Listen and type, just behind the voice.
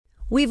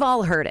We've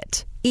all heard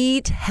it.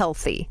 Eat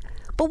healthy.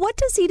 But what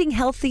does eating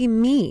healthy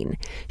mean?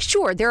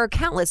 Sure, there are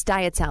countless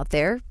diets out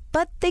there,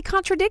 but they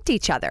contradict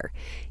each other.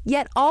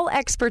 Yet all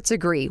experts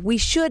agree we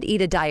should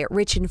eat a diet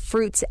rich in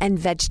fruits and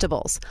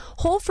vegetables.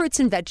 Whole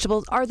fruits and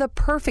vegetables are the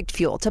perfect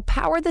fuel to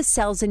power the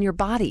cells in your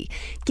body,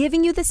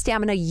 giving you the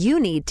stamina you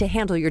need to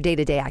handle your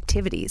day-to-day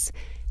activities.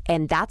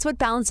 And that's what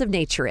Balance of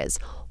Nature is.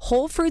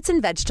 Whole fruits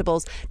and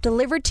vegetables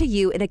delivered to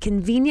you in a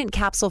convenient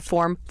capsule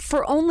form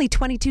for only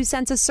 22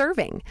 cents a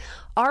serving.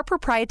 Our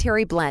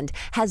proprietary blend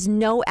has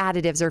no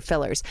additives or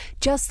fillers,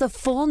 just the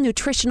full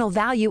nutritional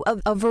value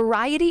of a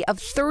variety of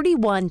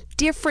 31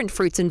 different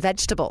fruits and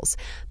vegetables.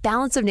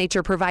 Balance of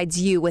Nature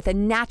provides you with a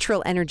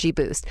natural energy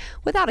boost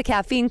without a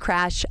caffeine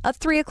crash, a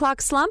 3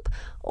 o'clock slump,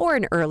 or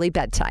an early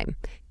bedtime.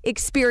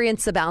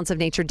 Experience the Balance of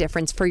Nature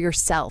difference for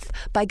yourself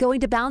by going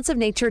to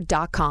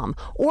balanceofnature.com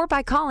or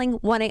by calling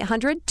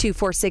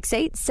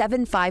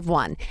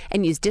 1-800-2468-751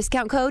 and use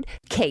discount code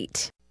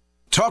KATE.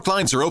 Talk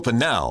lines are open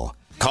now.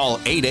 Call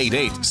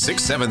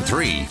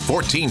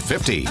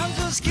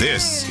 888-673-1450.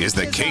 This is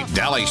the Kate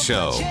Dalley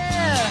Show.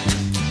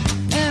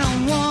 And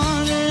I'm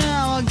wondering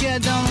how I'll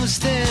get down the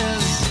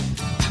stairs.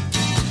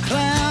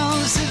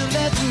 Clowns to the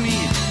left of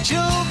me,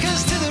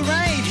 jokers to the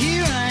right.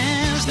 Here I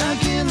am,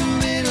 stuck in the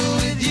middle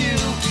with you.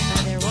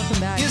 Hi there,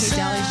 welcome back to the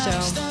Dalley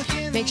Show.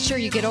 Make sure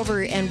you get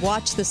over and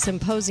watch the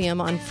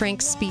symposium on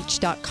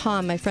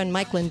frankspeech.com. My friend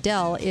Mike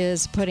Lindell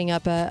is putting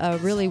up a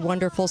really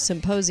wonderful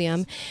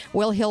symposium.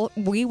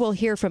 We will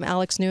hear from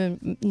Alex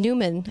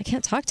Newman, I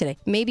can't talk today,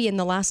 maybe in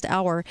the last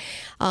hour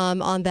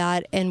on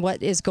that and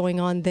what is going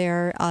on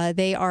there.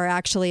 They are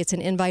actually, it's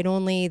an invite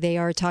only. They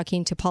are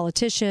talking to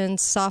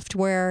politicians,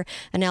 software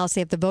analysis.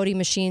 They have the voting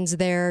machines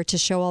there to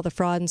show all the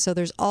fraud. And so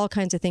there's all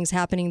kinds of things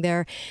happening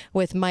there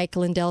with Mike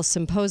Lindell's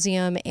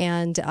symposium.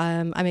 And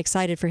I'm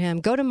excited for him.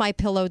 Go to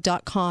mypillow.com.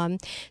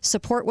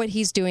 Support what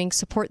he's doing.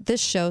 Support this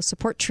show.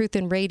 Support Truth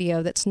in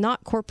Radio that's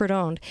not corporate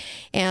owned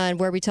and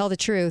where we tell the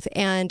truth.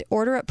 And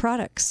order up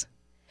products.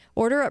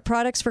 Order up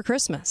products for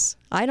Christmas.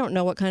 I don't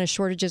know what kind of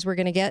shortages we're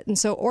going to get. And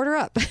so order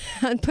up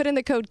and put in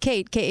the code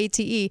KATE,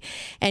 K-A-T-E,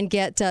 and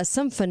get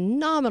some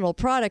phenomenal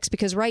products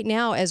because right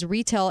now, as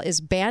retail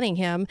is banning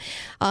him,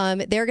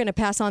 they're going to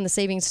pass on the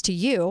savings to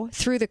you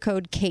through the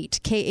code KATE,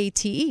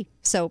 K-A-T-E.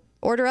 So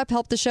order up,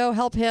 help the show,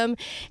 help him,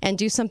 and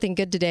do something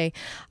good today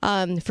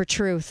for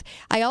truth.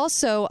 I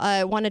also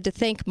wanted to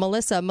thank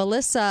Melissa.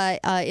 Melissa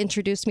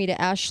introduced me to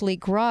Ashley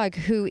Grogg,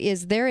 who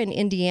is there in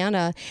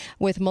Indiana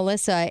with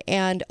Melissa.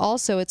 And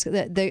also, it's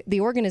the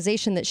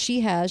organization that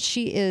she has.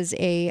 She is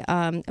a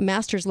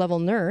master's level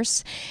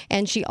nurse,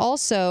 and she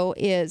also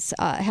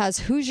has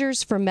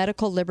Hoosiers for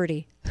Medical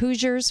Liberty.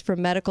 Hoosiers for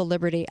Medical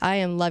Liberty. I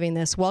am loving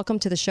this. Welcome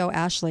to the show,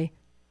 Ashley.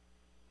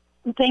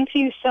 Thank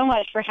you so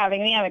much for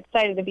having me. I'm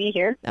excited to be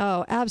here.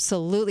 Oh,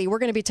 absolutely. We're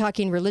going to be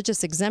talking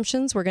religious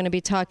exemptions. We're going to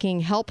be talking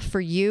help for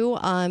you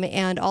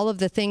and all of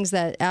the things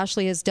that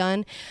Ashley has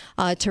done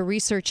to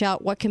research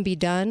out what can be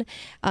done.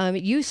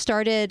 You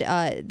started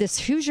this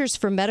Hoosiers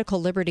for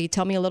Medical Liberty.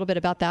 Tell me a little bit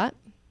about that.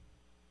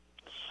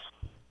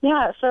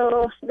 Yeah,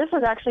 so this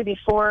was actually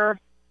before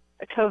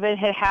COVID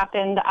had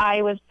happened.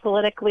 I was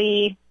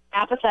politically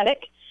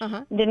apathetic,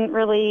 didn't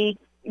really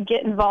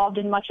get involved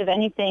in much of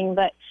anything,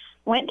 but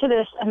went to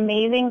this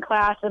amazing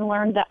class and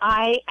learned that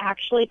I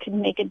actually could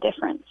make a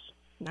difference.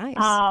 Nice.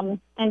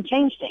 And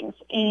change things.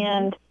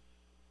 And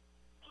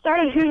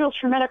started Hoosiers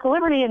for Medical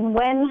Liberty, and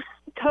when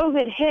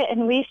COVID hit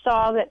and we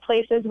saw that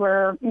places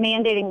were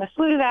mandating the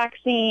flu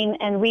vaccine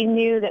and we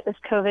knew that this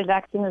COVID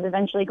vaccine was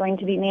eventually going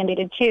to be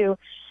mandated too,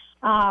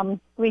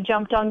 we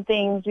jumped on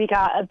things. We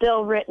got a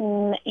bill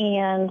written,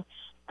 and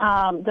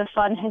the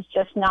fun has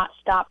just not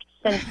stopped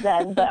since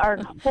then. But our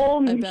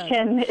whole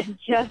mission is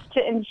just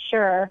to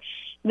ensure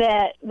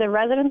that the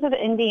residents of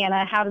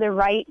Indiana have the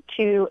right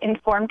to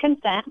informed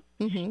consent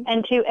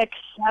and to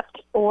accept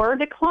or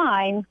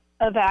decline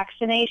a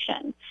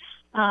vaccination.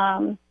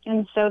 And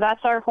so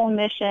that's our whole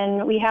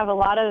mission. We have a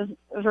lot of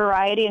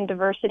variety and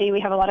diversity. We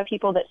have a lot of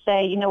people that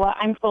say, you know what,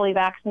 I'm fully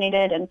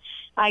vaccinated and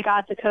I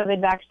got the COVID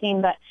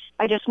vaccine, but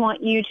I just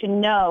want you to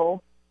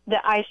know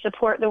that I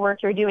support the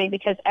work you're doing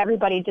because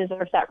everybody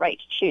deserves that right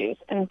to choose.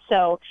 And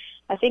so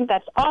I think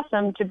that's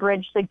awesome to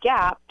bridge the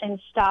gap and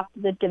stop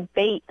the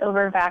debate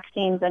over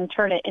vaccines and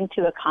turn it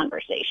into a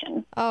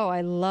conversation. Oh, I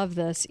love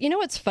this. You know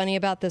what's funny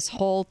about this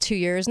whole 2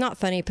 years? Not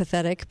funny,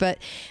 pathetic, but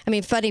I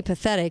mean, funny,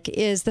 pathetic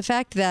is the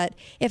fact that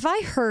if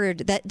I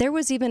heard that there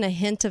was even a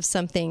hint of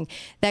something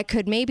that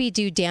could maybe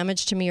do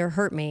damage to me or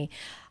hurt me,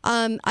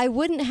 I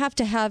wouldn't have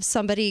to have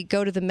somebody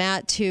go to the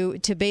mat to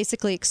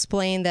basically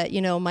explain that,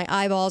 you know, my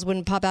eyeballs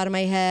wouldn't pop out of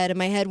my head and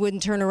my head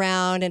wouldn't turn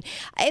around. And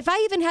if I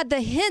even had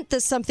the hint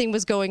that something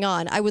was going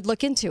on, I would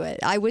look into it.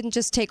 I wouldn't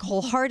just take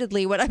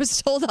wholeheartedly what I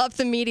was told off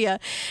the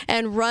media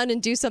and run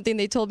and do something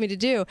they told me to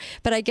do.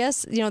 But I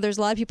guess, you know, there's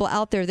a lot of people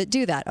out there that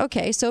do that.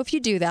 Okay, so if you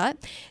do that,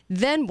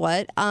 then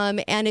what?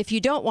 And if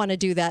you don't want to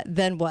do that,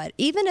 then what?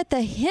 Even at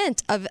the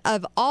hint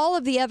of all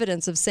of the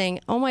evidence of saying,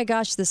 oh my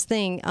gosh, this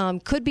thing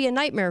could be a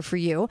nightmare for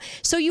you, you.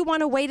 So you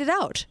want to wait it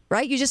out,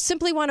 right? You just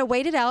simply want to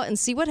wait it out and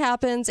see what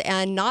happens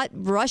and not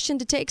rush in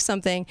to take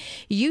something.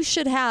 You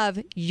should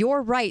have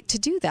your right to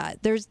do that.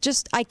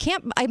 I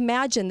can't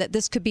imagine that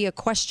this could be a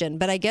question,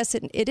 but I guess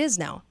it is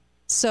now.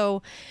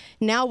 So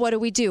now what do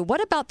we do?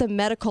 What about the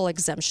medical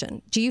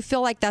exemption? Do you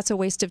feel like that's a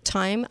waste of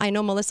time? I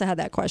know Melissa had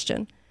that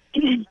question.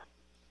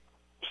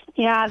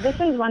 Yeah, this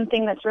is one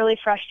thing that's really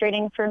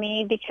frustrating for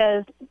me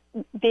because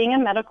being a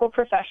medical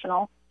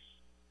professional,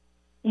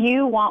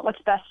 you want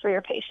what's best for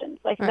your patients.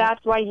 Like, right.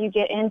 That's why you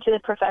get into the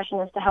profession,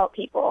 is to help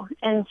people.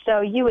 And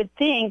so you would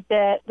think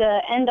that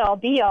the end-all,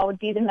 be-all would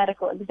be the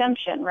medical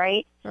exemption,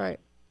 right? Right.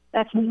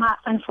 That's not,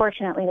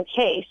 unfortunately, the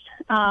case.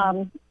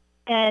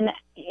 And,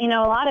 a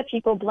lot of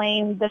people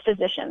blame the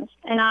physicians.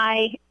 And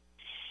I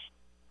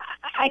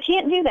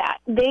can't do that.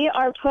 They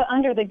are put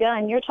under the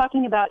gun. You're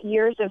talking about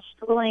years of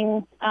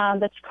schooling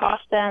that's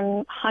cost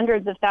them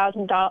hundreds of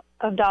thousands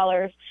of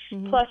dollars,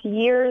 plus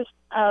years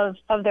of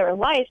their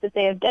life that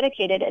they have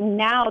dedicated. And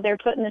now they're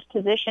put in this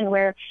position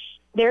where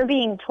they're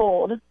being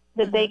told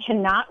that they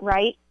cannot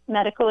write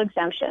medical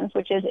exemptions,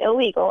 which is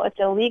illegal. It's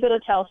illegal to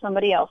tell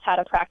somebody else how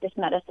to practice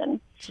medicine.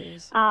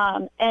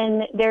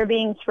 And they're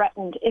being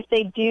threatened. If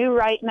they do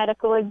write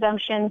medical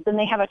exemptions, then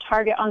they have a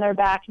target on their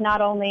back,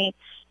 not only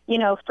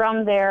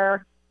from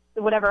their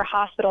whatever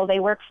hospital they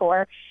work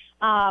for,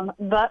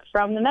 but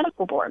from the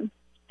medical board.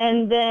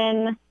 And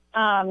then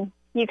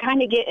you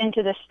kind of get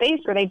into this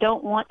space where they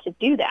don't want to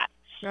do that.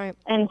 Right.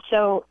 And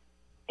so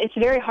it's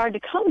very hard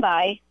to come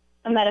by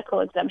a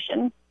medical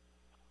exemption.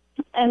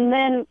 And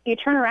then you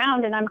turn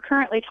around, and I'm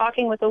currently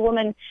talking with a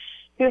woman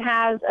who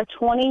has a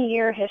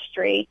 20-year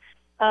history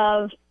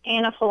of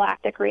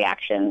anaphylactic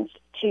reactions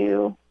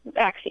to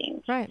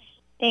vaccines. Right.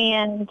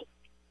 And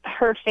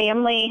her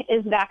family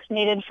is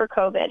vaccinated for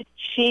COVID.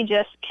 She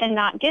just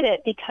cannot get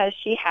it because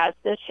she has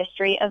this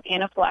history of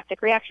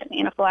anaphylactic reaction.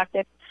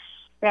 Anaphylactic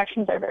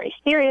reactions are very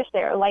serious.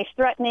 They are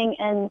life-threatening,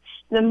 and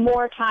the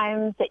more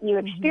times that you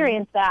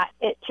experience that,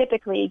 it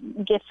typically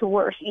gets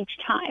worse each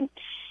time.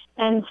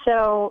 And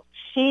so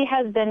she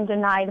has been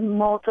denied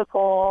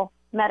multiple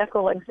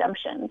medical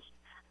exemptions.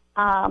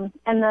 And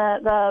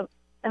the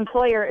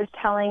employer is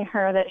telling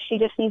her that she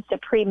just needs to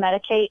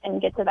pre-medicate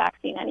and get the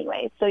vaccine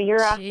anyway. So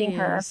you're asking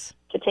her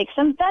to take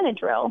some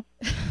Benadryl,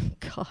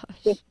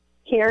 to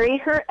carry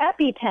her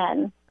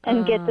EpiPen,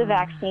 and get the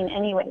vaccine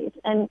anyways.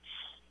 And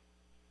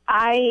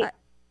I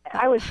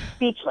was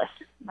speechless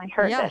when I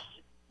heard this.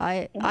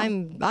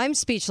 I'm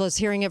speechless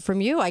hearing it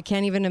from you. I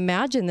can't even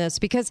imagine this,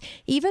 because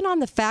even on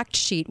the fact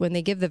sheet when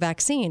they give the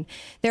vaccine,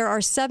 there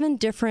are 7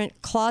 different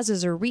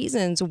clauses or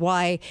reasons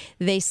why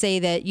they say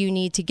that you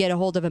need to get a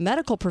hold of a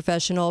medical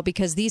professional,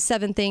 because these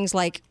 7 things,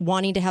 like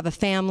wanting to have a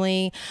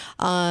family,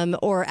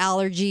 or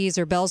allergies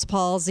or Bell's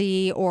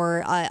palsy,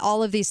 or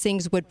all of these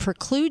things would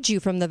preclude you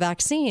from the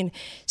vaccine.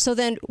 So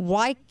then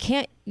why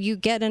can't you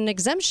get an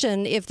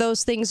exemption if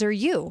those things are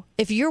you?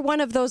 If you're one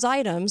of those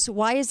items,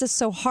 why is this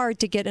so hard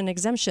to get an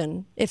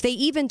exemption? If they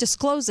even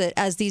disclose it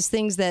as these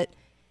things that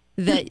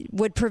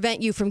would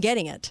prevent you from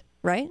getting it,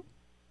 right?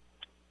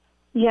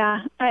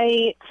 Yeah,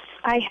 I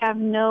have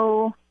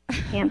no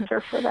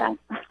answer for that.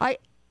 I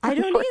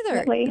don't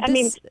either.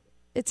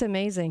 It's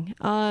amazing.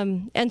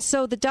 And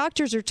so the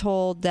doctors are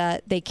told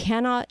that they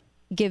cannot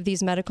give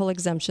these medical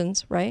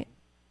exemptions, right?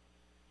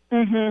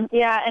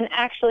 Yeah, and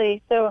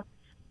actually, so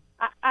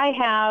I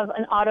have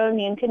an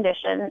autoimmune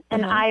condition,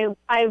 and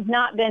I've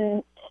not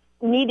been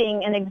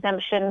needing an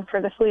exemption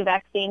for the flu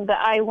vaccine, but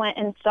I went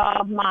and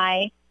saw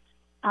my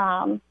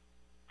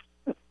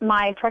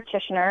my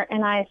practitioner,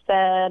 and I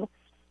said,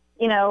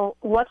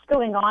 what's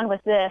going on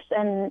with this?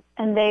 And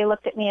they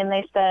looked at me and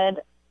they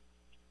said,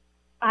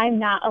 I'm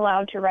not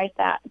allowed to write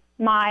that.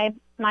 My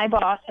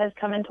boss has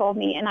come and told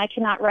me, and I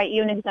cannot write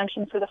you an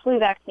exemption for the flu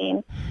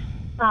vaccine,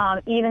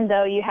 even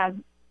though you have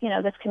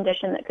this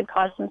condition that could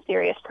cause some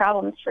serious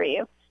problems for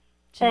you.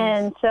 Jeez.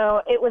 And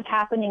so it was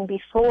happening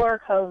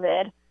before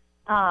COVID,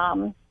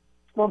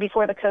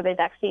 before the COVID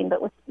vaccine,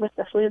 but with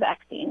the flu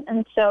vaccine.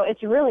 And so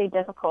it's really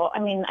difficult. I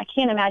mean, I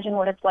can't imagine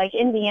what it's like.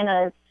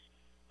 Indiana is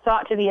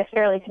thought to be a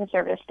fairly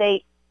conservative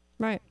state.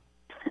 Right.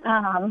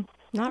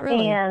 Not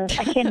really. And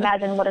I can't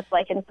imagine what it's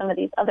like in some of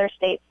these other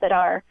states that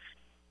are,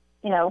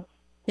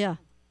 Yeah.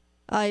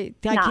 I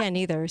can't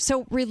either.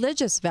 So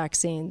religious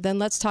vaccine, then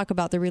let's talk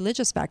about the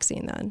religious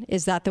vaccine then.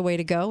 Is that the way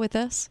to go with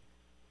this?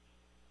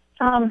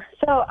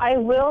 So I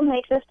will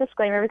make this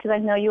disclaimer because I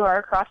know you are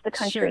across the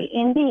country.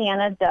 Sure.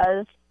 Indiana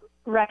does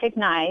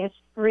recognize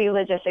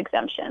religious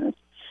exemptions.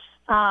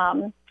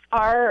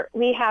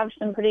 We have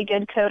some pretty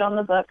good code on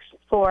the books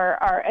for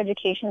our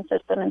education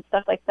system and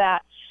stuff like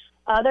that.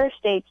 Other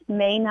states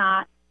may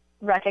not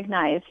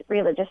recognize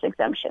religious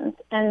exemptions.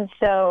 And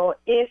so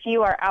if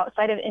you are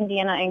outside of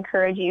Indiana, I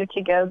encourage you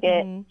to go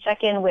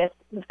check in with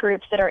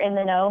groups that are in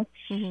the know.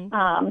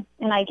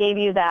 And I gave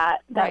you that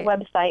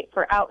website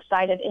for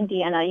outside of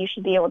Indiana. You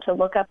should be able to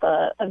look up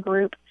a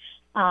group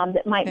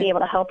that might be able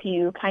to help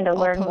you kind of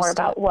learn more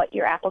about what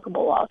your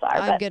applicable laws are.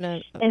 I'm going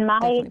to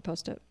definitely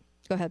post it.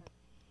 Go ahead.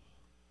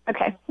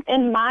 Okay.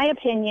 In my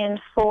opinion,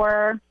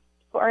 for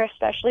or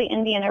especially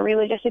Indiana,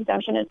 religious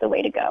exemption is the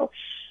way to go.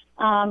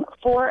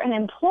 For an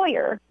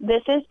employer,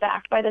 this is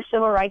backed by the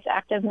Civil Rights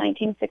Act of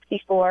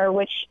 1964,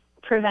 which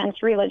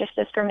prevents religious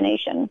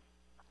discrimination.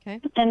 Okay.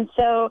 And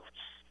so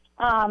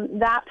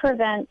that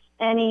prevents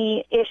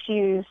any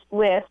issues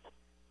with,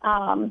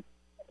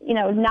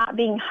 not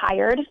being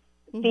hired,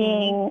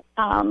 being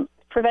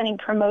preventing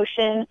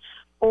promotion,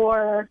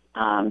 or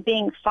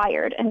being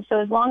fired. And so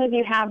as long as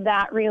you have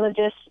that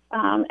religious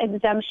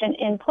exemption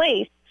in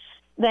place,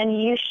 then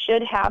you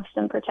should have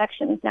some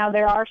protections. Now,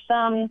 there are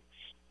some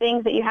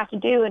things that you have to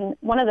do, and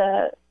one of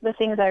the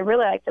things I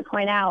really like to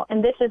point out,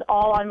 and this is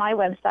all on my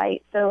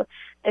website, so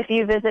if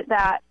you visit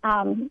that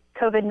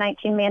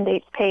COVID-19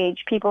 mandates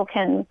page, people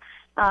can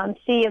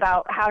see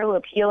about how to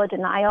appeal a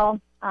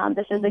denial.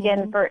 This is,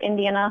 again, for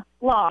Indiana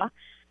law.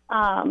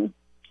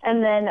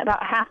 And then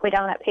about halfway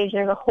down that page,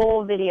 there's a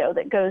whole video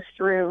that goes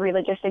through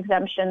religious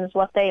exemptions,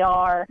 what they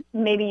are.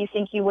 Maybe you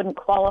think you wouldn't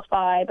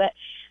qualify, but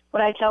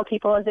what I tell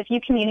people is if you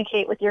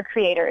communicate with your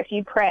Creator, if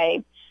you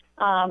pray,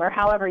 or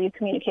however you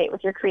communicate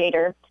with your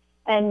Creator,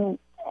 and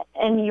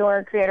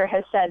your Creator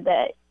has said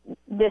that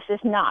this is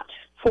not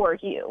for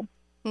you,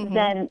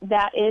 then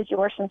that is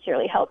your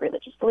sincerely held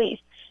religious belief,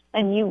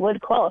 and you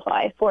would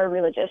qualify for a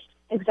religious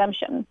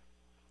exemption.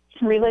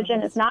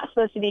 Religion is not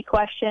supposed to be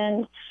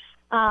questioned.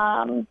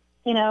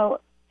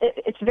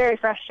 It's very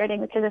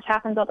frustrating because this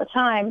happens all the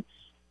time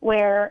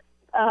where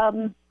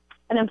an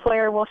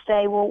employer will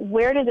say, well,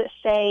 where does it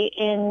say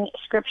in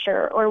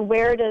Scripture, or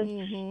where does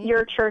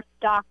your church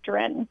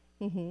doctrine?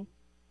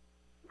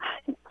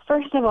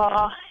 First of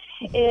all,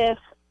 if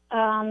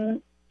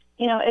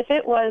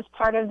it was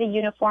part of the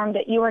uniform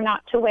that you were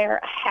not to wear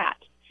a hat,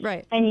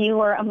 right, and you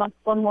were a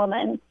Muslim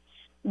woman,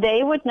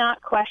 they would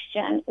not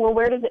question, well,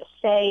 where does it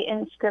say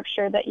in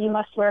Scripture that you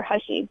must wear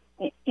hijab?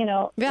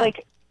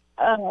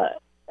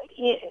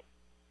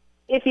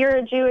 If you're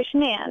a Jewish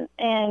man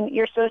and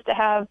you're supposed to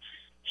have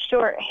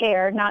short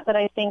hair, not that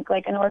I think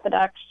like an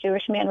Orthodox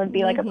Jewish man would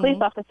be like a police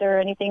officer or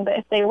anything, but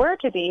if they were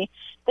to be,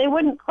 they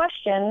wouldn't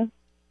question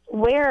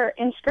where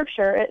in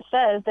Scripture it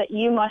says that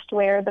you must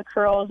wear the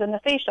curls and the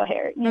facial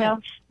hair. You know,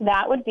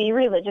 that would be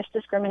religious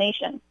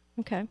discrimination.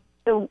 Okay.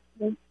 So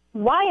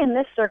why in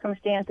this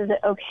circumstance is it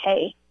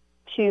okay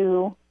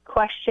to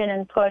question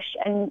and push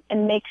and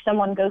make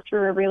someone go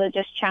through a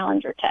religious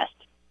challenge or test?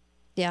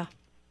 Yeah.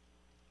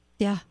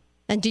 Yeah.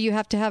 And do you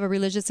have to have a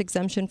religious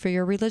exemption for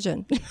your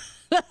religion?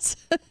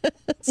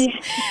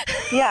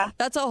 Yeah.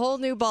 That's a whole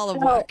new ball of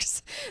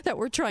wax that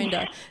we're trying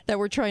to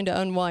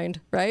unwind,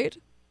 right?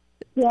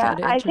 Yeah,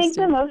 I think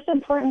the most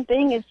important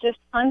thing is just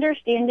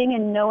understanding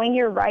and knowing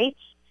your rights.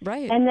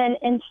 Right. And then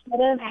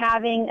instead of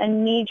having a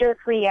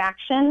knee-jerk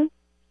reaction,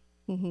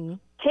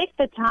 take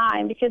the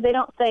time, because they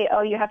don't say,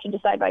 oh, you have to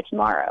decide by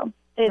tomorrow.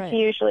 It's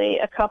usually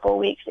a couple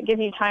weeks. It gives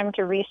you time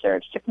to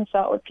research, to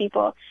consult with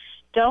people.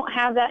 Don't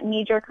have that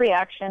knee-jerk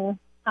reaction.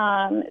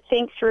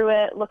 Think through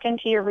it. Look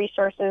into your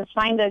resources.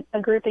 Find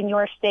a group in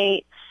your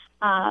state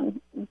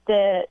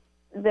that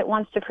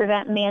wants to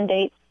prevent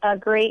mandates.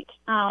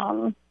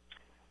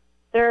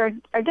 There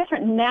are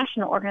different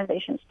national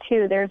organizations,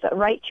 too. There's a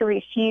Right to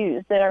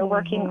Refuse that are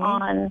working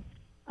on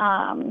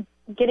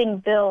getting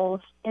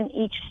bills in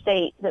each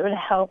state that would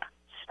help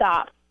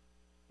stop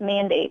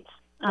mandates,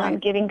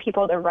 giving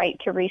people the right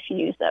to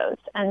refuse those.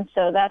 And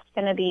so that's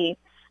going to be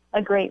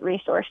a great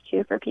resource,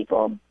 too, for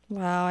people.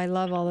 Wow, I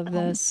love all of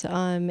this.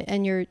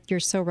 And you're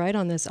so right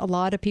on this. A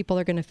lot of people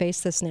are going to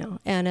face this now.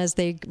 And as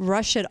they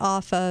rush it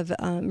off of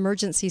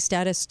emergency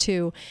status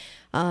to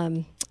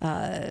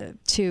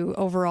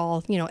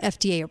overall,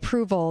 FDA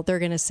approval, they're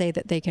going to say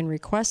that they can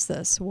request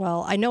this.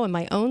 Well, I know in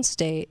my own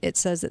state, it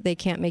says that they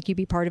can't make you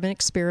be part of an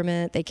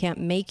experiment. They can't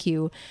make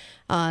you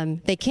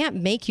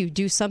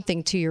do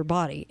something to your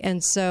body.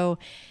 And so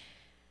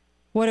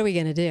what are we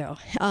going to do?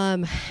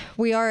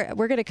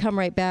 We're going to come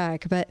right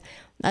back, but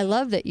I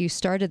love that you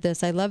started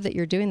this. I love that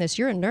you're doing this.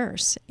 You're a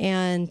nurse,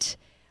 and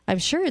I'm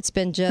sure it's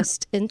been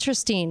just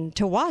interesting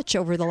to watch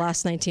over the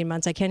last 19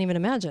 months. I can't even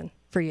imagine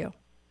for you.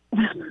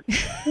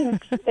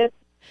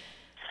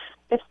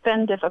 It's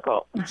been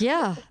difficult.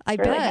 Yeah, I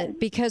bet,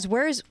 because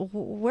where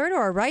do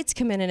our rights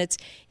come in? And it's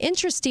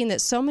interesting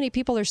that so many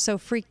people are so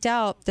freaked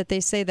out that they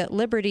say that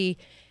liberty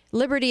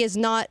is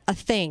not a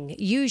thing.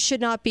 You should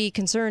not be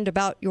concerned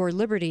about your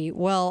liberty.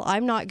 Well,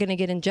 I'm not going to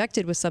get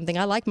injected with something.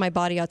 I like my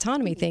body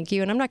autonomy, thank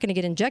you. And I'm not going to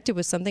get injected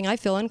with something I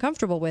feel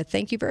uncomfortable with.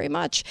 Thank you very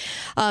much.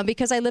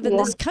 Because I live in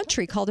this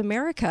country called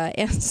America.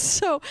 And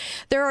so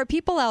there are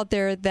people out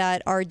there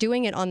that are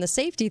doing it on the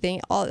safety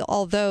thing,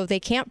 although they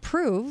can't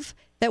prove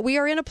that we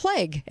are in a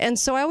plague. And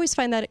so I always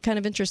find that kind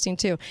of interesting,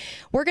 too.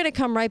 We're going to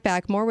come right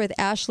back, more with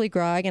Ashley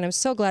Grogg, and I'm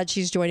so glad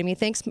she's joining me.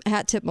 Thanks,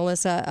 hat tip,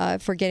 Melissa,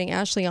 for getting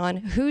Ashley on.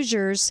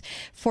 Hoosiers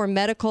for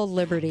Medical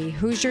Liberty.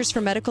 Hoosiers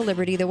for Medical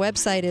Liberty. The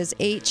website is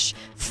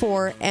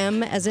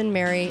H4M as in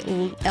Mary,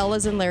 L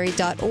as in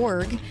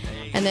Larry.org,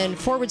 and then /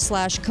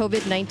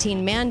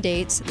 COVID-19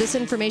 mandates. This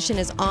information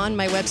is on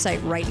my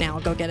website right now.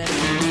 Go get it.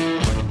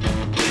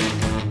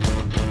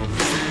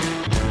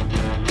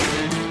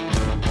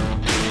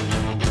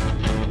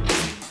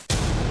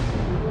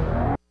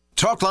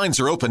 Talk lines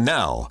are open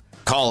now.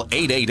 Call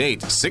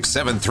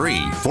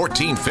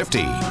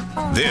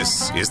 888-673-1450.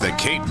 This is the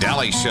Kate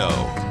Dalley Show.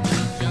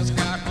 Just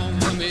got home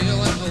from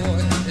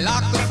Illinois,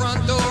 locked the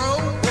front door,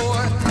 oh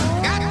boy.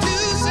 Got to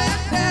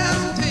sit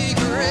down and take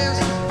a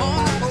rest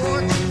on the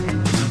porch.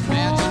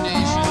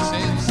 Imagination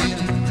sets in,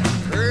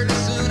 pretty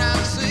soon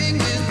I'm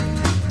singing.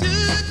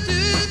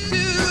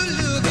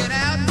 Looking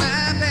out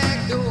my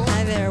back door.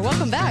 Hi there.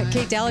 Welcome back.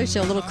 Kate Dalley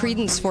Show. A little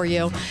credence for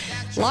you.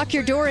 Lock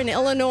your door in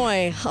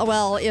Illinois.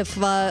 Well, if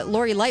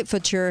Lori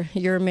Lightfoot's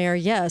your mayor,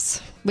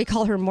 yes. We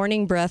call her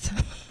Morning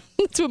Breath.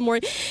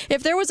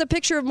 If there was a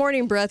picture of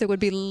Morning Breath, it would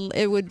be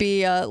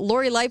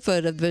Lori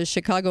Lightfoot of the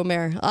Chicago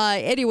mayor.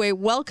 Anyway,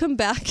 welcome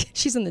back.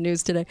 She's in the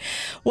news today.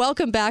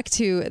 Welcome back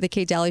to the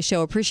Kate Dalley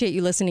Show. Appreciate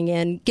you listening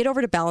in. Get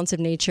over to Balance of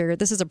Nature.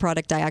 This is a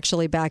product I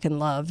actually back and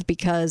love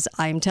because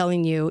I'm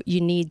telling you, you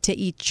need to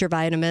eat your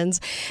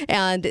vitamins.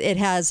 And it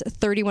has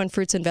 31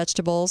 fruits and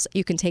vegetables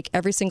you can take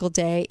every single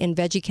day in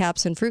veggie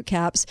caps and fruit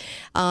caps.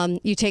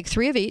 You take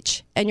 3 of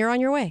each and you're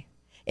on your way.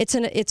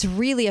 It's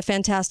really a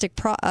fantastic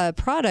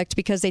product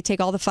because they take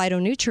all the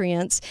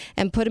phytonutrients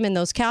and put them in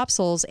those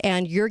capsules,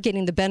 and you're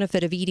getting the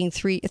benefit of eating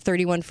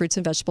 31 fruits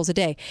and vegetables a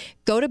day.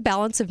 Go to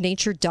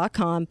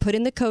balanceofnature.com, put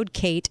in the code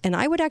KATE, and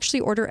I would actually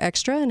order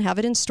extra and have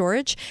it in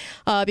storage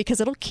because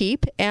it'll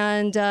keep.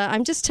 And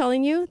I'm just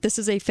telling you, this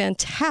is a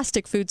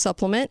fantastic food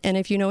supplement, and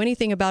if you know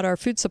anything about our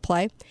food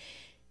supply,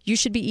 you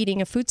should be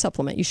eating a food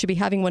supplement. You should be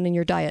having one in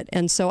your diet.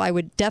 And so I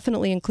would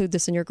definitely include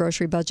this in your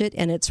grocery budget.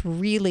 And it's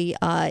really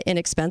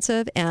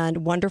inexpensive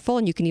and wonderful.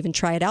 And you can even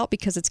try it out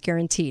because it's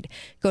guaranteed.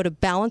 Go to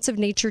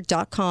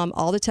balanceofnature.com.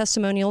 All the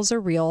testimonials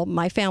are real.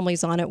 My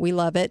family's on it. We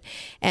love it.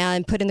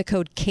 And put in the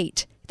code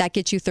KATE. That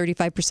gets you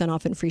 35%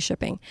 off and free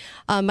shipping.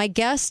 My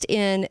guest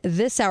in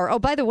this hour, oh,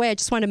 by the way, I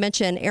just want to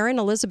mention Erin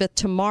Elizabeth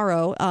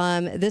tomorrow.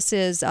 This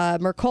is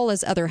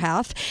Mercola's other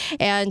half,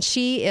 and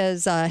she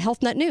is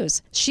Health Nut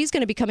News. She's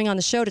going to be coming on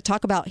the show to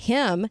talk about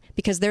him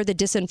because they're the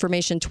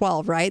Disinformation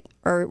 12, right?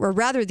 Or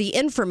rather, the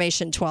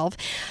Information 12.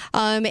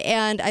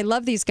 And I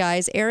love these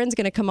guys. Erin's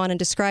going to come on and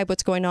describe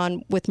what's going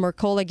on with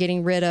Mercola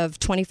getting rid of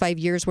 25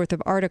 years worth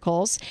of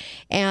articles.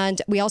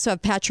 And we also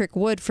have Patrick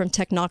Wood from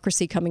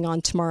Technocracy coming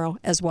on tomorrow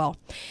as well.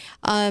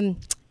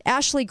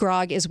 Ashley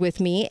Grogg is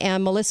with me,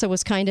 and Melissa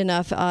was kind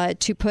enough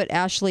to put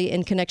Ashley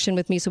in connection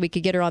with me so we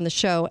could get her on the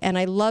show. And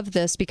I love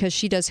this because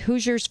she does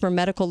Hoosiers for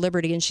Medical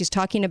Liberty, and she's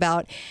talking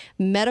about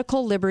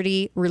medical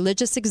liberty,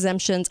 religious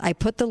exemptions. I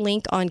put the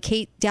link on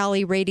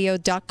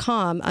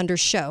katedalleyradio.com under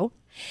show.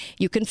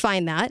 You can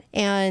find that.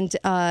 And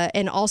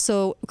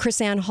also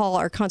Chris Ann Hall,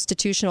 our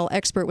constitutional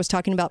expert, was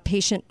talking about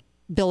patient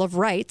bill of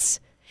rights.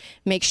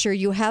 Make sure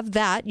you have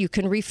that. You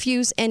can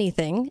refuse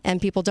anything,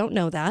 and people don't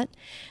know that.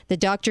 The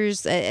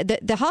doctors,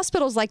 the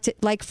hospitals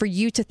like for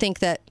you to think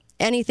that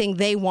anything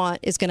they want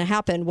is going to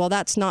happen. Well,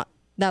 that's not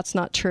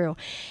true.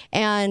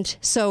 And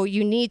so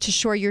you need to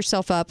shore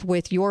yourself up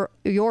with your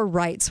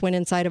rights when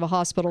inside of a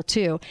hospital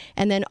too.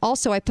 And then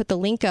also I put the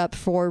link up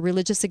for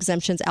religious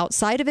exemptions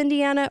outside of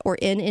Indiana or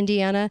in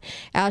Indiana,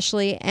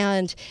 Ashley.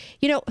 And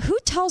who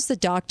tells the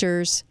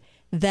doctors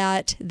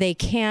that they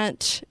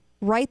can't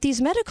write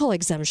these medical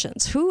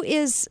exemptions? Who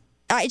is?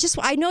 I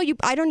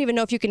don't even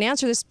know if you can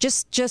answer this.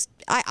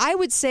 I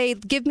would say,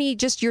 give me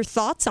just your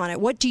thoughts on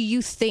it. What do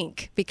you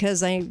think?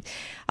 Because I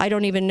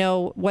don't even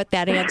know what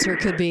that answer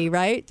could be.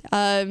 Right?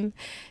 I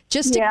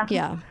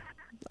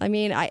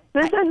mean,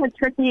 this is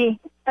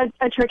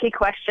a tricky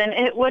question.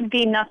 It would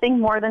be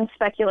nothing more than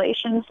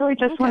speculation. So I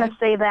just want to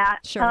say that.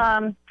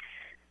 Sure.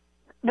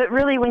 But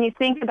really, when you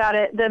think about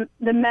it,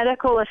 the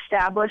medical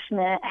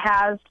establishment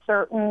has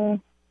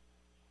certain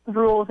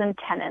rules and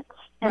tenets.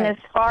 And right. As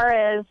far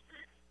as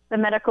the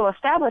medical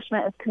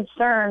establishment is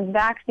concerned,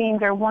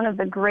 vaccines are one of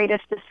the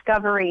greatest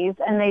discoveries,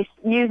 and they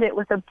use it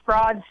with a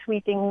broad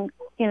sweeping,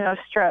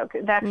 stroke.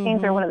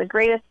 Vaccines are one of the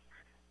greatest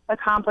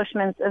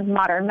accomplishments of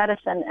modern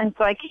medicine. And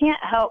so I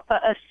can't help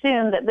but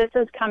assume that this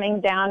is coming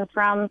down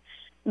from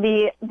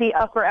the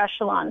upper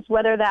echelons,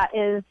 whether that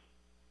is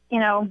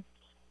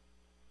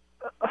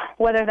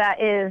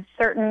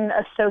certain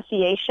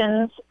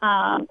associations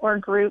or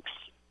groups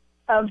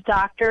of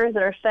doctors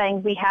that are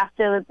saying we have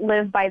to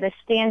live by this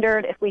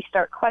standard. If we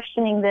start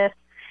questioning this,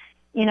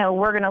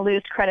 we're going to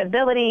lose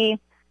credibility.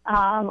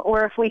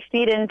 Or if we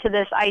feed into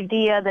this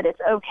idea that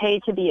it's okay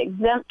to be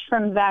exempt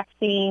from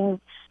vaccines,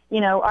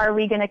 are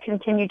we going to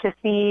continue to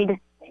feed,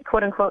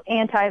 quote unquote,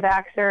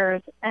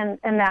 anti-vaxxers and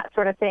that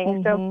sort of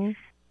thing? Mm-hmm.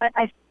 So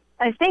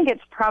I think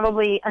it's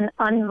probably an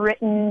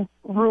unwritten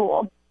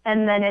rule,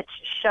 and then it's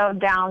shoved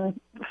down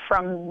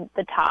from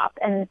the top.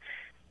 And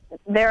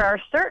there are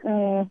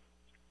certain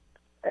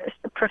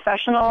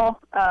professional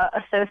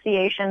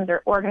associations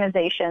or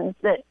organizations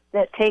that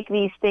take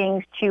these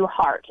things to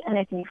heart. And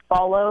if you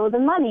follow the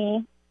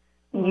money,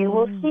 you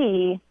will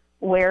see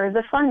where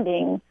the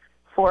funding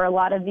for a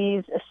lot of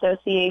these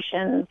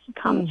associations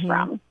comes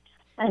from.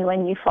 And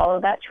when you follow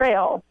that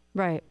trail,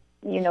 right,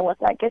 you know what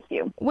that gets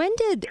you. When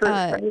did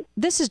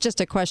this is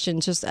just a question,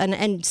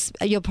 and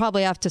you'll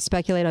probably have to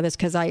speculate on this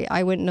because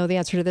I wouldn't know the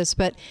answer to this,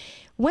 but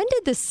when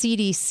did the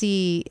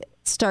CDC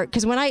start,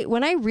 because when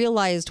I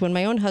realized, when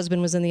my own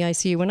husband was in the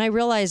ICU, when I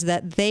realized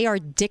that they are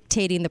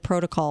dictating the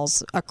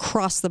protocols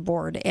across the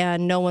board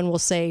and no one will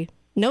say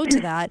no to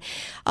that,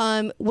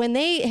 when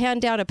they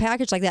hand down a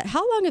package like that,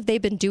 how long have they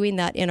been doing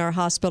that in our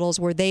hospitals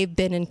where they've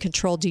been in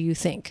control, do you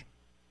think?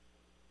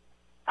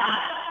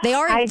 They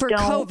are for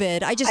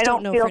COVID. I just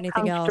don't know for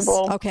anything else.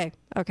 Okay.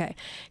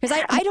 Because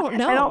I don't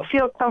know. I don't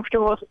feel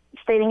comfortable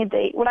stating a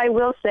date. What I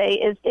will say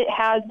is it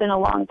has been a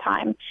long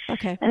time.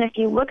 Okay. And if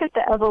you look at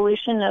the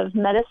evolution of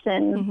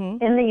medicine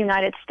in the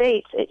United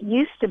States, it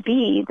used to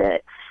be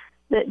that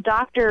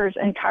doctors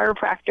and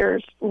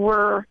chiropractors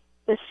were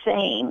the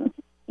same.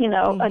 You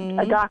know,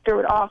 a doctor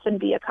would often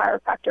be a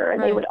chiropractor,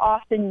 and they would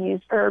often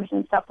use herbs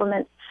and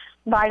supplements,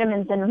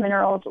 vitamins and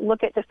minerals,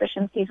 look at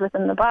deficiencies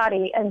within the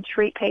body, and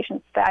treat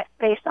patients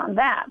based on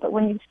that. But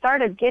when you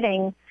started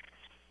getting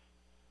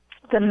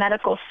the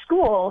medical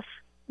schools,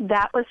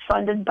 that was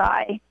funded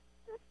by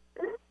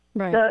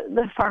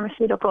the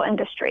pharmaceutical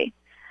industry.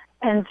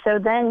 And so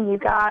then you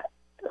got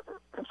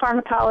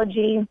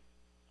pharmacology,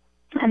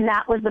 and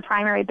that was the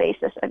primary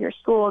basis of your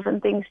schools,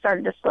 and things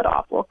started to split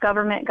off. Well,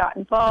 government got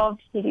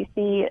involved,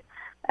 CDC,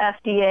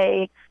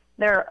 FDA,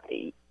 they're,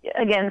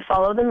 again,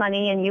 follow the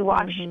money, and you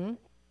watch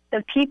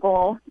the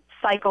people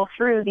cycle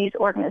through these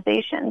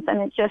organizations,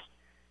 and it just,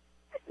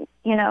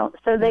 you know,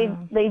 so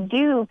they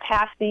do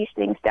pass these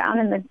things down,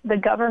 and the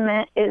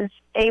government is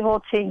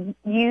able to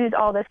use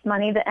all this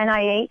money. The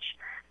NIH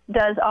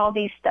does all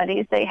these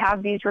studies. They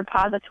have these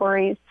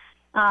repositories,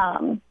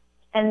 and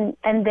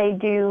they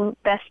do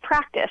best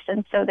practice,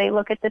 and so they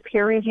look at the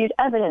peer-reviewed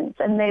evidence,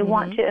 and they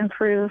want to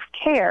improve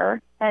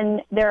care,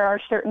 and there are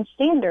certain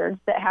standards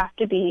that have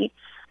to be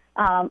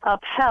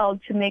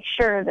upheld to make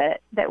sure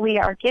that we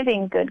are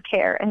giving good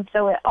care. And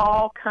so it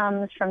all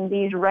comes from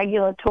these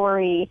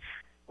regulatory,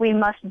 we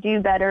must do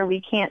better,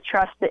 we can't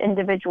trust the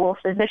individual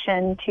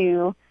physician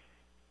to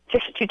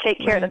take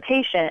care of the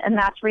patient, and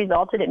that's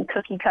resulted in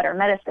cookie-cutter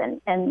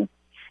medicine. And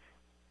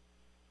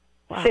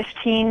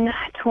 15,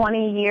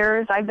 20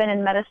 years, I've been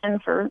in medicine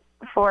for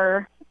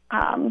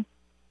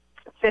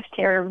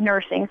 15, or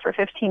nursing for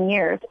 15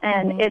 years,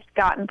 and it's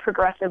gotten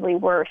progressively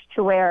worse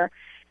to where,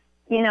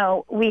 you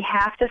know, we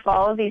have to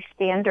follow these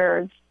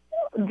standards.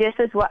 This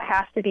is what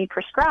has to be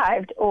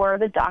prescribed, or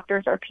the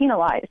doctors are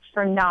penalized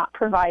for not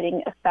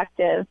providing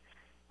effective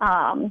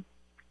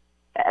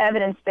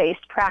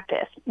evidence-based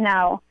practice.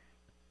 Now,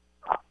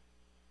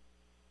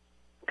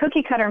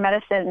 cookie-cutter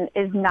medicine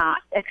is not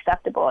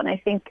acceptable, and I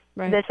think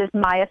this is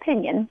my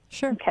opinion.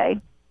 Sure.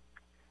 Okay.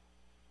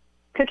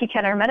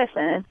 Cookie-cutter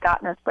medicine has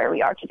gotten us where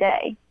we are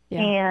today,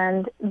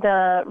 and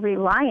the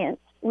reliance,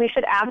 we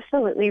should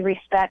absolutely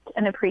respect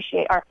and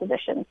appreciate our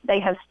physicians. They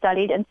have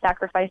studied and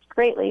sacrificed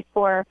greatly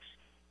for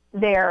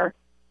their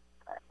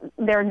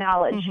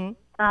knowledge.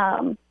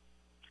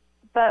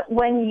 But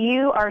when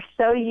you are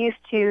so used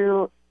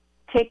to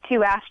take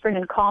 2 aspirin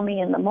and call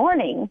me in the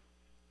morning,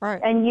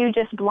 and you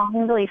just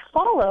blindly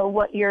follow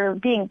what you're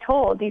being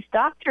told, these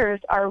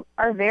doctors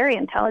are very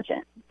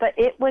intelligent, but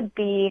it would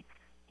be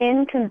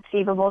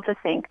inconceivable to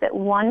think that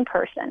one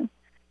person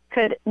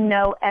could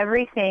know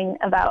everything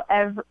about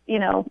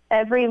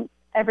every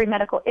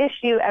medical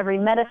issue, every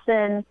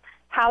medicine,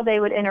 how they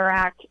would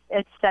interact,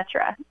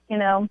 etc. You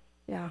know.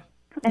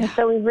 And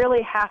so we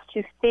really have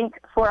to think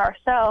for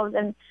ourselves.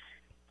 And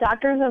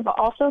doctors have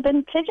also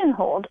been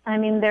pigeonholed. I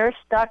mean, they're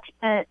stuck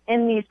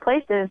in these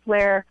places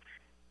where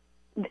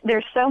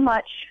there's so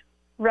much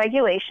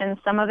regulation,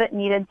 some of it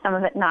needed, some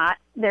of it not.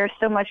 There's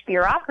so much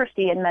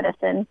bureaucracy in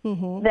medicine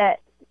that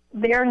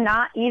they're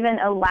not even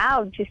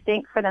allowed to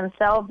think for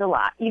themselves a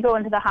lot. You go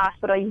into the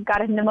hospital, you've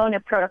got a pneumonia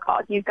protocol,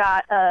 you've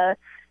got a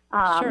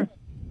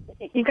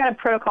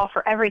protocol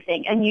for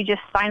everything, and you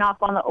just sign off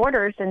on the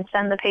orders and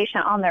send the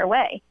patient on their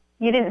way.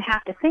 You didn't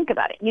have to think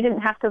about it. You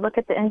didn't have to look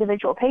at the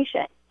individual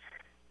patient,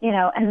 you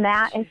know, and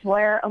that is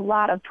where a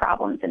lot of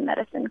problems in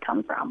medicine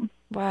come from.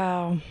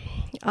 Wow.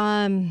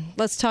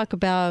 Let's talk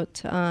about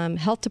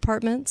health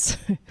departments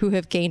who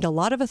have gained a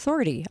lot of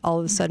authority all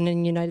of a sudden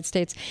in the United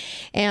States,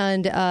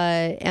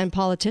 and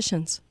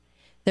politicians.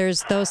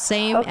 There's those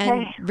same,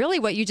 and really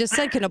what you just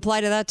said can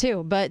apply to that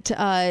too. But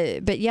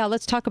yeah,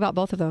 let's talk about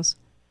both of those.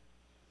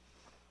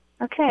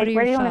 Okay,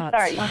 where do you want to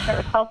start? You want to start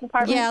with health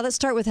departments? Yeah, let's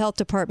start with health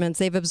departments.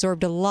 They've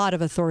absorbed a lot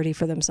of authority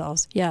for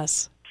themselves.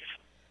 Yes.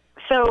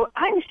 So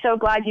I'm so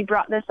glad you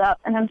brought this up,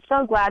 and I'm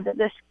so glad that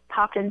this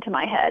popped into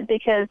my head,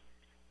 because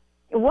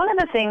one of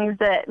the things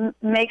that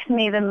makes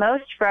me the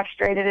most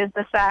frustrated is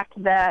the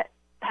fact that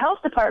health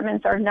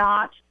departments are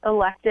not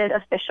elected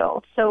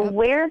officials. So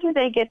where do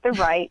they get the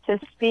right to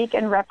speak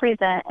and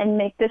represent and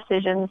make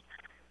decisions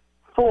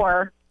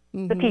for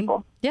the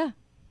people? Yeah.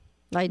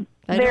 I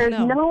There's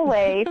don't know. no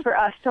way for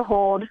us to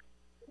hold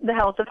the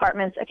health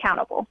departments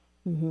accountable.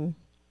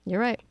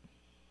 You're right.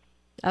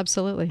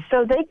 Absolutely.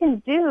 So they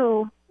can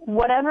do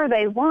whatever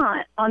they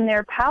want on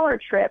their power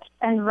trips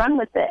and run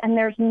with it, and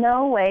there's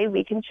no way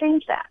we can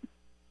change that.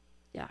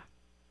 Yeah.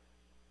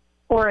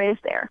 Or is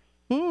there?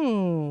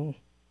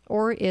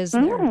 Or is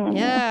there?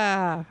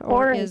 Yeah.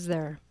 Or is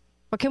there?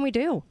 What can we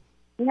do?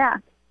 Yeah.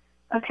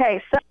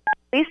 Okay, so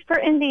least for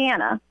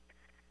Indiana,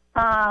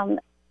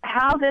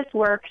 how this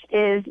works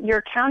is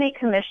your county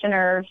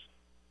commissioners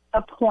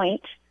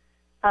appoint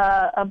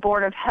a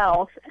board of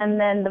health, and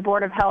then the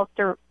board of health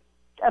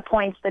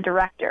appoints the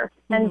director.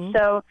 And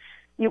so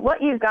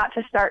what you've got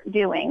to start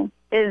doing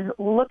is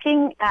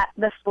looking at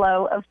the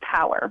flow of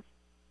power.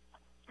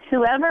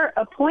 Whoever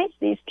appoints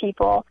these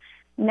people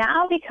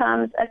now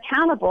becomes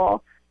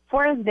accountable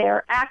for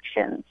their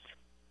actions.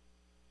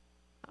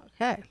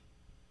 Okay.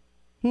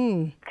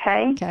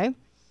 Okay?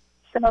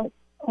 So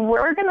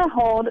we're going to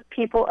hold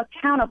people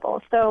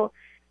accountable. So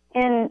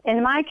in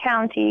my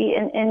county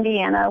in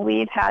Indiana,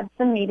 we've had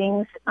some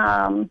meetings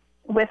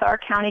with our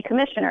county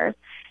commissioners,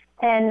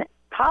 and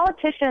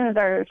politicians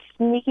are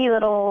sneaky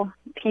little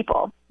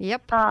people.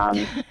 Yep.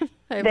 I've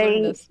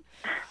learned this.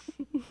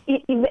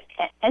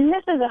 And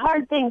this is a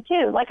hard thing,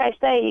 too. Like I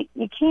say,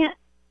 you can't,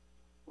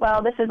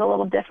 well, this is a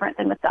little different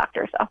than with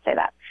doctors, I'll say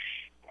that.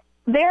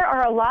 There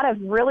are a lot of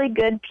really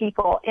good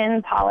people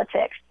in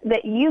politics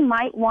that you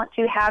might want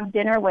to have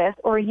dinner with,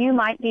 or you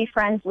might be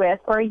friends with,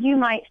 or you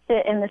might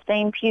sit in the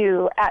same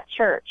pew at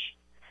church.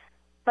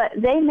 But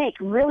they make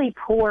really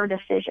poor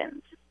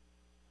decisions.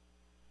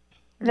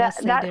 Yes,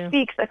 that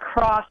speaks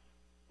across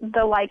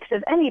the likes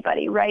of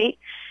anybody, right?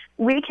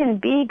 We can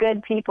be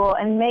good people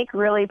and make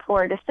really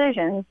poor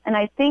decisions, and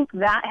I think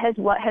that has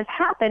what has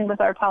happened with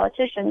our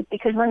politicians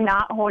because we're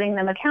not holding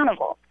them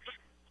accountable.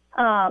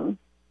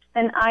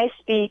 And I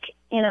speak,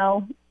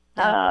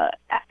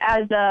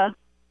 as a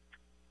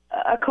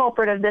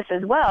culprit of this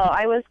as well.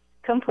 I was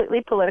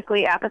completely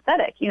politically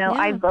apathetic.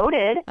 I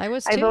voted. I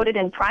voted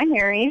in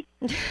primaries,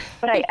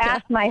 but I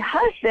asked my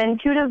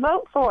husband who to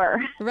vote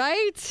for.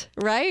 Right.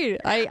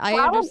 I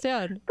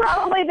understand.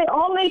 Probably the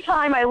only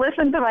time I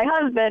listened to my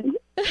husband,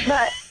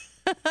 but.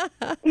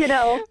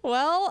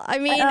 Well, I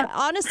mean,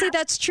 honestly,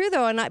 that's true,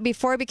 though. And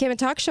before I became a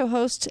talk show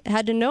host,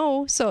 had to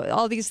know. So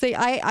all these things,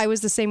 I was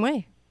the same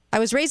way. I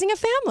was raising a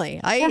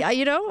family. I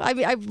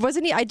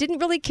didn't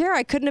really care.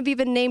 I couldn't have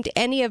even named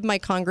any of my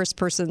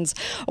congresspersons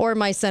or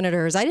my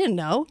senators. I didn't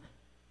know.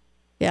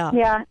 Yeah.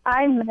 Yeah.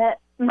 I met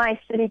my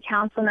city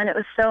councilman. It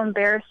was so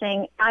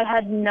embarrassing. I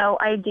had no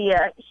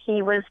idea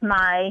he was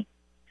my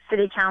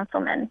city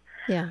councilman.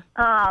 Yeah.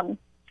 And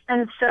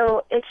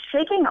so it's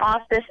shaking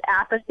off this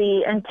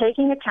apathy and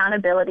taking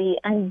accountability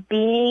and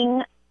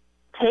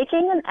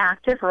taking an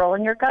active role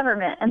in your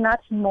government. And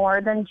that's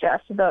more than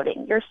just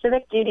voting. Your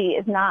civic duty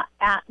is not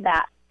at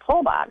that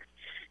poll box.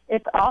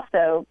 It's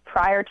also,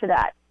 prior to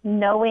that,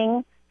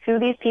 knowing who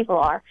these people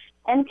are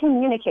and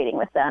communicating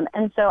with them.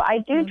 And so I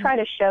do try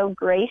to show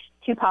grace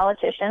to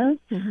politicians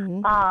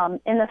in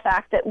the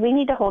fact that we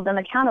need to hold them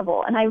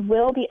accountable. And I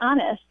will be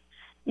honest,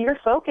 your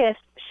focus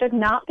should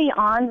not be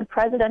on the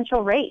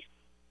presidential race.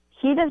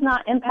 He does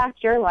not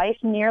impact your life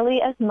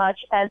nearly as much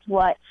as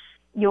what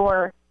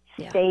your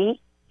state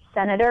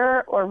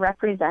senator or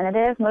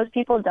representative. Most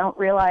people don't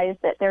realize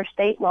that their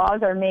state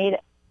laws are made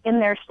in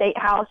their state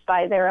house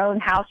by their own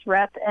House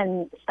rep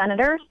and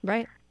senators.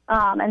 Right.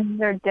 And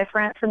they're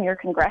different from your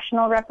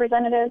congressional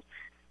representatives.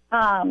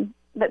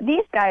 But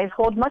these guys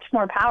hold much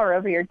more power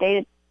over your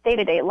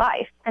day-to-day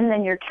life. And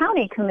then your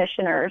county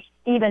commissioners,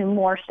 even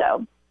more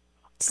so.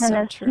 And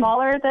the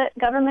smaller the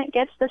government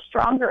gets, the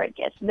stronger it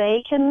gets.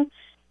 They can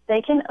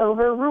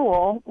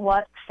overrule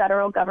what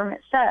federal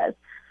government says.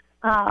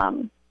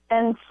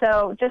 And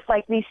so just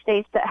like these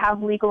states that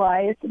have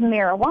legalized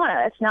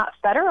marijuana, it's not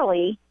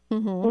federally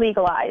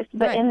legalized,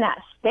 but in that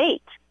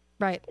state,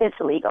 it's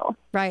legal.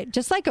 Right.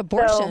 Just like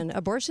abortion.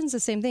 Abortion's the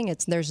same thing.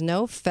 There's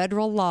no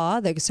federal law.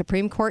 The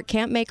Supreme Court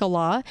can't make a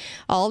law.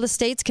 All the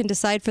states can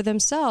decide for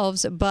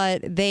themselves,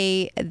 but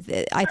I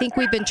think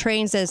we've been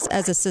trained as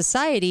a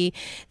society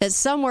that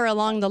somewhere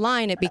along the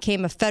line it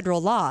became a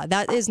federal law.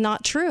 That is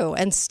not true.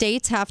 And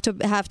states have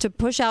to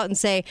push out and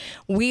say,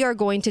 we are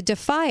going to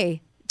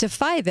defy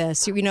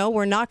this.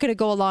 We're not going to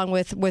go along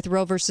with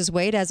Roe versus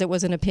Wade as it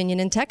was an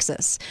opinion in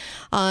Texas.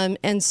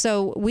 And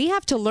so we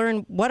have to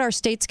learn what our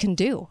states can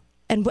do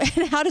and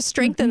how to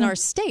strengthen our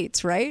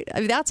states, right? I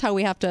mean, that's how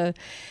we have to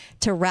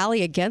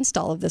rally against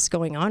all of this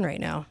going on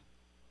right now.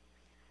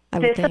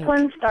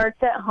 Discipline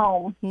starts at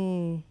home.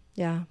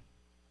 Yeah.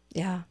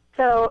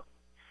 So,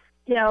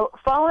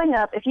 following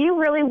up, if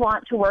you really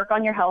want to work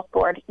on your health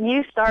board,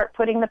 you start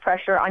putting the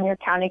pressure on your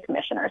county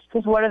commissioners,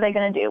 because what are they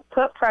going to do?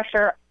 Put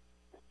pressure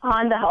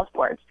on the health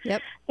boards.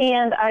 Yep.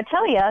 And I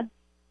tell you,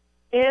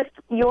 if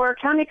your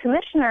county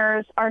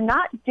commissioners are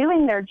not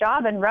doing their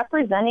job and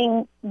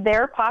representing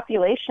their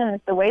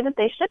populations the way that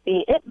they should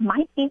be, it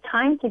might be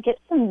time to get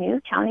some new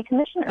county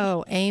commissioners.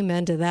 Oh,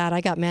 amen to that. I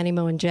got Manny,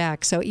 Mo, and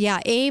Jack. So, yeah,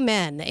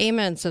 amen.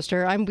 Amen,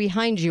 sister. I'm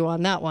behind you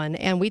on that one.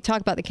 And we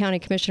talk about the county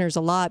commissioners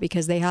a lot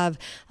because they have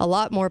a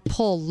lot more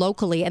pull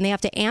locally, and they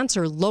have to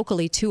answer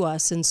locally to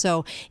us. And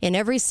so in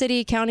every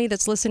city, county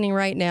that's listening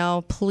right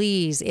now,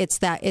 please, it's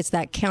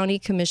that county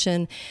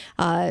commission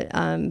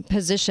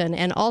position.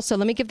 And also,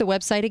 let me give the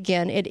website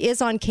again. It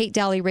is on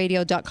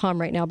katedalleyradio.com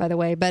right now, by the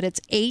way, but it's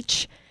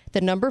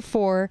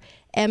H4,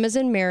 M as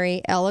in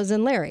Mary, L as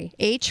in Larry,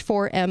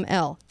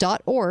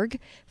 H4ML.org/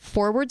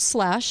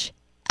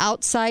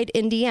 outside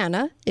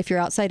Indiana, if you're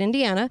outside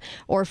Indiana,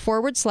 or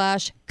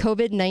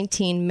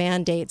 /COVID-19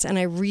 mandates. And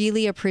I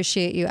really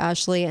appreciate you,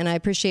 Ashley, and I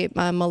appreciate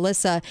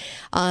Melissa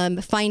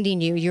finding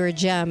you. You're a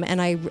gem,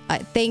 and I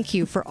thank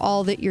you for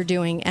all that you're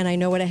doing. And I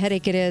know what a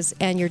headache it is,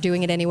 and you're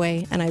doing it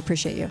anyway, and I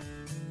appreciate you.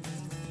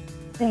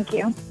 Thank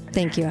you.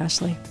 Thank you,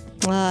 Ashley.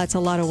 It's a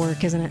lot of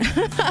work, isn't it?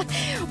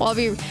 Well,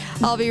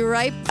 I'll be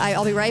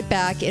right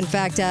back. In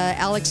fact,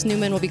 Alex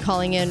Newman will be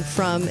calling in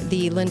from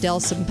the Lindell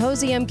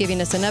Symposium, giving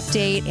us an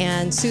update,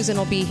 and Susan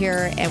will be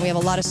here, and we have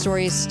a lot of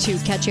stories to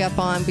catch you up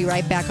on. Be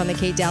right back on the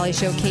Kate Dalley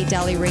Show,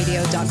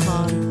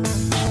 KateDalleyRadio.com.